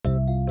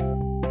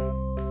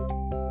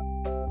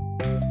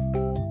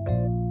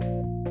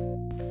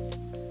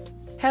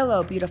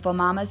Hello, beautiful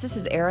mamas. This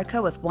is Erica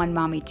with One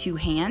Mommy, Two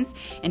Hands,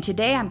 and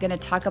today I'm going to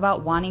talk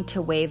about wanting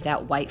to wave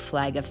that white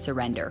flag of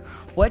surrender.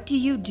 What do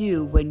you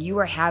do when you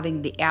are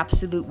having the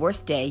absolute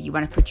worst day? You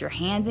want to put your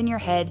hands in your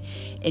head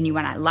and you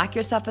want to lock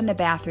yourself in the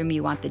bathroom.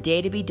 You want the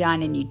day to be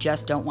done and you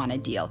just don't want to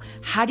deal.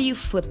 How do you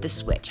flip the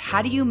switch?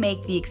 How do you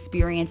make the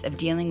experience of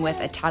dealing with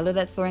a toddler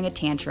that's throwing a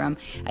tantrum,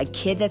 a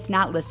kid that's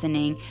not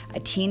listening, a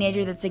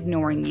teenager that's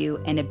ignoring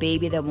you, and a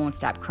baby that won't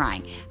stop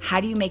crying? How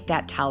do you make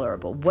that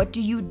tolerable? What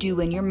do you do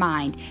in your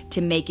mind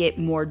to make it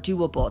more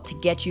doable, to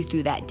get you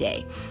through that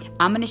day?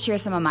 I'm going to share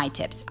some of my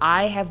tips.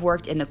 I have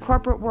worked in the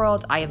corporate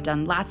world. I have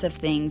done lots of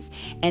things,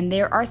 and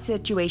there are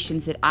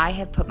situations that I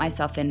have put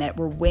myself in that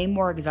were way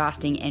more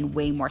exhausting and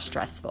way more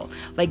stressful,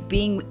 like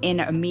being in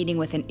a meeting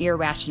with an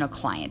irrational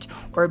client,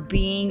 or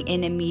being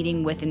in a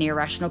meeting with an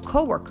irrational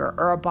coworker,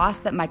 or a boss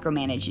that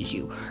micromanages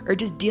you, or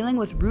just dealing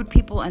with rude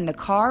people in the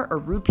car or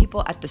rude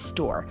people at the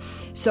store.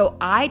 So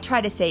I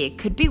try to say it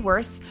could be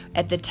worse.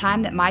 At the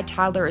time that my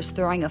toddler is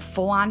throwing a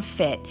full-on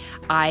fit,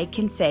 I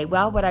can say,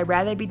 well, would I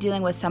rather be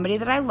dealing with somebody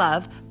that I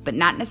love, but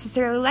not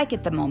necessarily like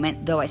at the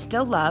moment, though I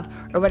still love,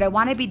 or would I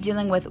want to be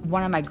dealing with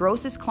one of my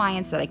grossest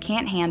clients that I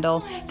can't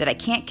handle, that I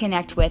can't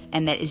connect with,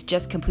 and that is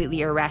just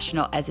completely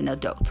irrational as an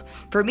adult?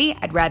 For me,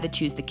 I'd rather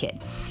choose the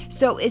kid.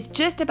 So it's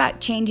just about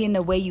changing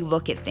the way you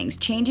look at things,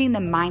 changing the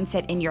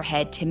mindset in your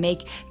head to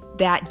make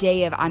that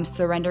day of I'm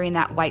surrendering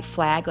that white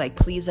flag, like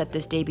please let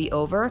this day be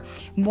over,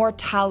 more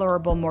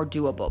tolerable, more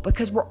doable,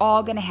 because we're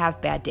all going to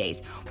have bad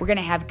days. We're going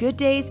to have good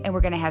days and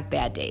we're going to have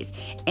bad days.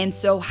 And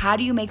so how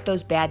do you make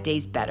those bad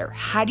days better?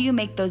 How do you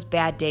make those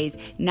bad days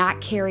not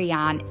carry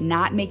on,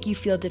 not make you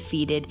feel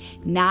defeated,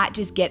 not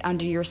just get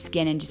under your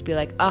skin and just be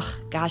like, ugh,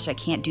 gosh, I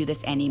can't do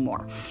this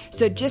anymore.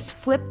 So just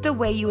flip the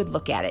way you would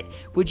look at it.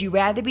 Would you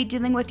rather be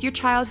dealing with your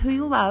child who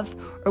you love,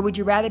 or would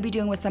you rather be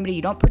dealing with somebody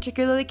you don't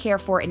particularly care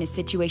for in a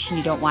situation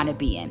you don't want to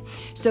be in?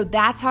 So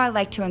that's how I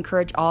like to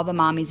encourage all the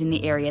mommies in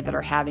the area that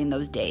are having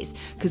those days,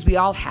 because we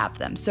all have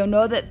them. So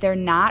know that they're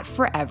not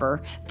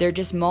forever. They're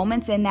just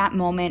moments in that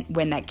moment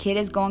when that kid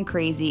is going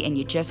crazy and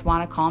you just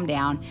want to calm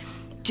down.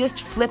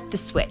 Just flip the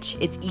switch.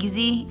 It's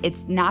easy.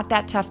 It's not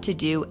that tough to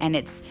do. And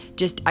it's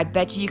just, I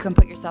bet you can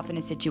put yourself in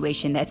a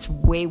situation that's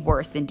way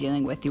worse than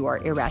dealing with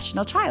your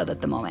irrational child at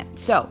the moment.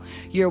 So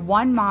you're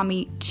one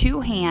mommy,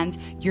 two hands.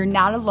 You're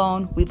not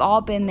alone. We've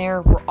all been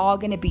there. We're all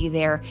going to be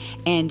there.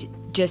 And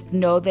just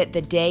know that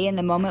the day and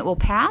the moment will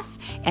pass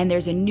and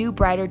there's a new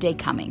brighter day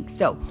coming.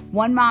 So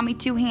one mommy,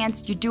 two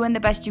hands. You're doing the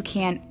best you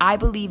can. I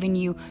believe in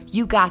you.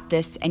 You got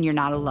this and you're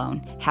not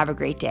alone. Have a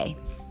great day.